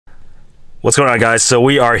What's going on, guys? So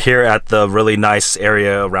we are here at the really nice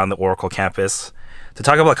area around the Oracle campus to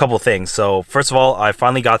talk about a couple of things. So first of all, I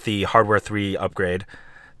finally got the Hardware 3 upgrade.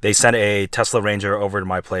 They sent a Tesla Ranger over to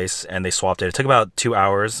my place and they swapped it. It took about 2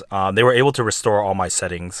 hours. They were able to restore all my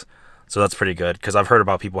settings, so that's pretty good, because I've heard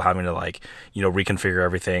about people having to reconfigure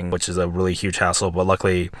everything, which is a really huge hassle, but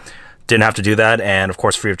luckily didn't have to do that, and of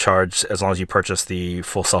course free of charge as long as you purchase the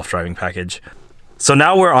full self-driving package. So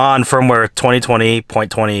now we're on firmware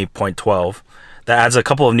 2020.20.12. That adds a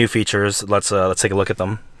couple of new features. Let's take a look at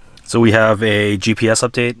them. So we have a GPS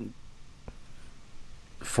update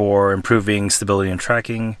for improving stability and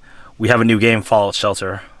tracking. We have a new game, Fallout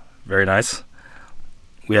Shelter. Very nice.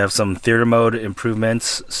 We have some theater mode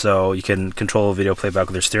improvements, so you can control video playback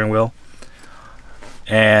with your steering wheel.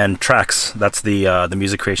 And tracks, that's the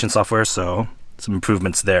music creation software, so some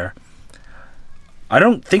improvements there. I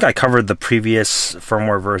don't think I covered the previous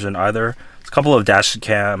firmware version either. There's a couple of dash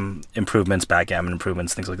cam improvements, backgammon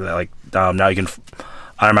improvements, things like that. Now you can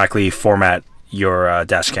automatically format your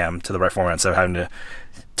dash cam to the right format instead of having to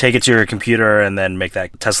take it to your computer and then make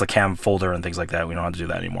that Tesla cam folder and things like that. We don't have to do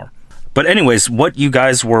that anymore. But anyways, what you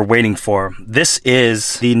guys were waiting for, this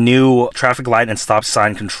is the new traffic light and stop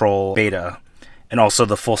sign control beta, and also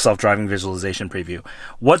the full self-driving visualization preview.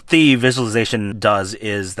 What the visualization does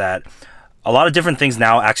is that a lot of different things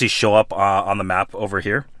now actually show up on the map over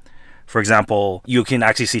here. For example, you can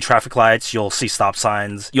actually see traffic lights, you'll see stop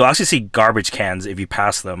signs, you'll actually see garbage cans if you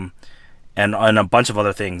pass them, and a bunch of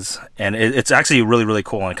other things. And it's actually really, really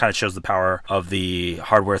cool, and it kind of shows the power of the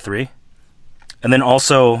Hardware 3. And then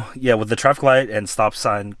also, yeah, with the traffic light and stop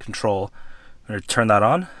sign control, I'm going to turn that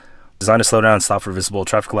on. Designed to slow down and stop for visible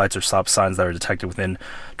traffic lights or stop signs that are detected within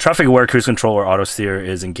traffic-aware cruise control or auto steer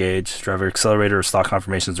is engaged. Driver accelerator or stop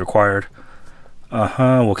confirmation is required.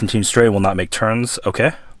 We'll continue straight, will not make turns.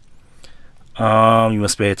 Okay. You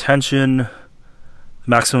must pay attention.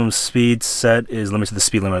 Maximum speed set is limited to the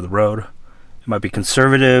speed limit of the road. It might be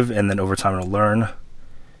conservative, and then over time it'll learn.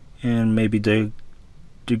 And maybe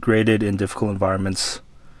degraded in difficult environments.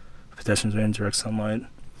 Pedestrians are in direct sunlight. Do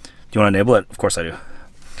you want to enable it? Of course I do.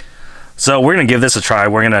 So we're going to give this a try.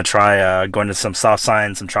 We're going to try going to some stop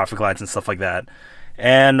signs, some traffic lights and stuff like that.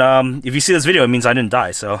 And if you see this video, it means I didn't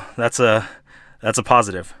die, so that's a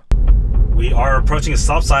positive. We are approaching a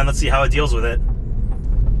stop sign. Let's see how it deals with it.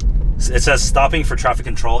 It says stopping for traffic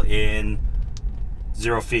control in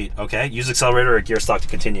 0 feet. Okay, use accelerator or gear stock to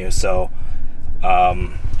continue. So,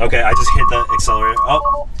 okay, I just hit the accelerator.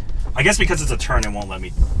 Oh, I guess because it's a turn, it won't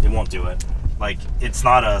do it. Like, it's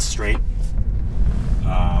not a straight,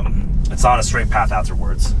 path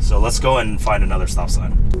afterwards. So let's go and find another stop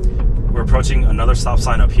sign. We're approaching another stop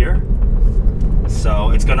sign up here. So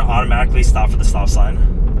it's going to automatically stop for the stop sign,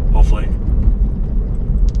 hopefully.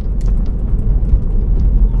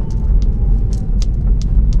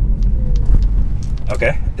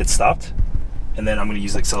 Okay, it stopped. And then I'm going to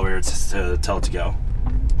use the accelerator to tell it to go.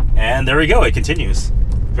 And there we go, it continues.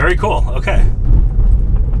 Very cool, okay.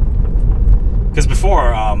 Because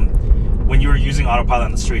before, when you were using autopilot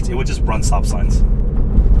on the streets, it would just run stop signs.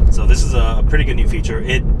 So this is a pretty good new feature.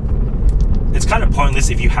 It's kind of pointless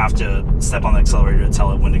if you have to step on the accelerator to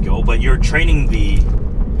tell it when to go, but you're training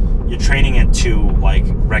it to like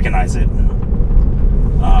recognize it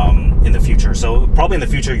in the future. So probably in the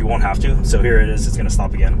future you won't have to. So here it is, it's gonna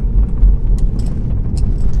stop again.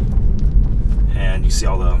 And you see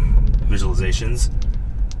all the visualizations.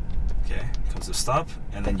 Okay, comes to stop,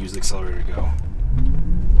 and then use the accelerator to go.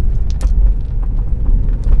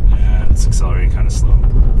 And it's accelerating kind of slow.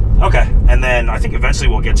 Okay, and then I think eventually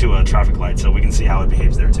we'll get to a traffic light so we can see how it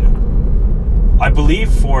behaves there too. I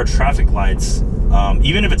believe for traffic lights,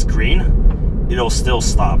 even if it's green, it'll still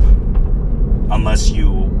stop unless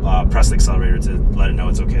you press the accelerator to let it know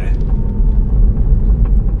it's okay.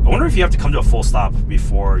 I wonder if you have to come to a full stop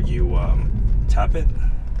before you tap it.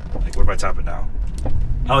 Like, what if I tap it now?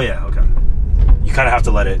 Oh yeah, okay. You kind of have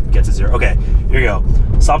to let it get to 0. Okay, here we go.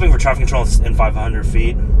 Stopping for traffic control in 500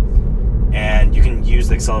 feet. And you can use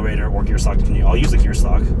the accelerator or gear stock to continue. I'll use the gear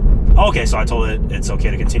stock. Oh, okay, so I told it it's okay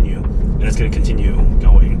to continue, and it's going to continue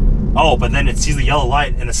going. Oh, but then it sees the yellow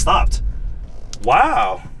light and it stopped.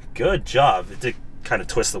 Wow, good job. It did kind of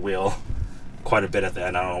twist the wheel quite a bit at the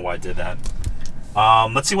end. I don't know why it did that.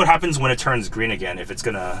 Let's see what happens when it turns green again, if it's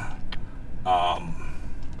going to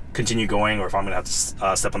continue going, or if I'm going to have to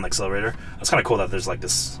step on the accelerator. It's kind of cool that there's like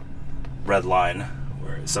this red line,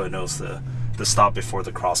 so it knows the stop before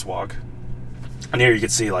the crosswalk. And here you can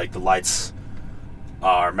see like the lights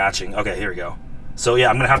are matching. Okay, here we go. So yeah,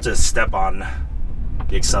 I'm gonna have to step on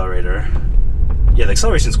the accelerator. Yeah, the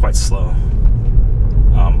acceleration is quite slow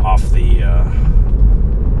off the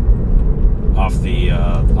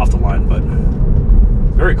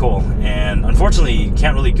very cool. And unfortunately, you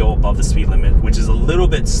can't really go above the speed limit, which is a little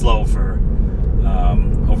bit slow for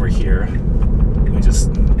over here. Let me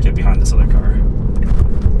just get behind this other car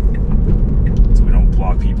so we don't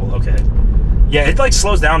block people. Okay. Yeah, it like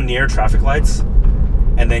slows down near traffic lights,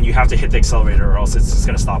 and then you have to hit the accelerator or else it's just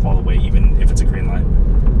gonna stop all the way, even if it's a green light.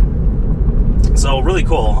 So really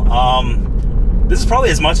cool. This is probably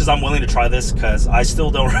as much as I'm willing to try this, because I still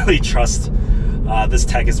don't really trust this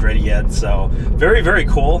tech is ready yet. So very, very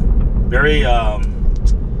cool. Very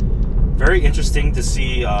very interesting to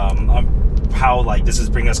see how like this is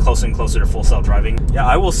bringing us closer and closer to full self driving. Yeah,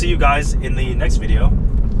 I will see you guys in the next video,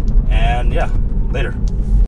 and yeah, later.